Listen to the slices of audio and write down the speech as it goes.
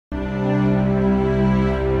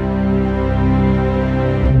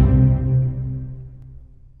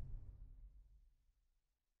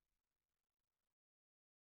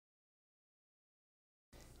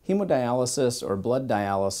Hemodialysis or blood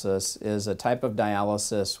dialysis is a type of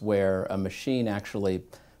dialysis where a machine actually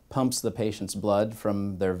pumps the patient's blood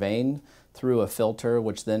from their vein through a filter,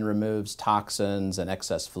 which then removes toxins and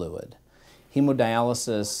excess fluid.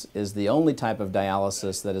 Hemodialysis is the only type of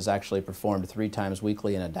dialysis that is actually performed 3 times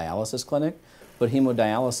weekly in a dialysis clinic, but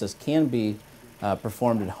hemodialysis can be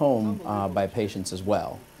performed at home by patients as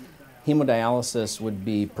well. Hemodialysis would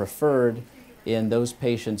be preferred in those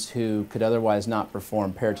patients who could otherwise not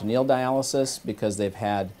perform peritoneal dialysis because they've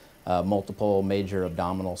had multiple major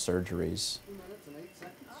abdominal surgeries.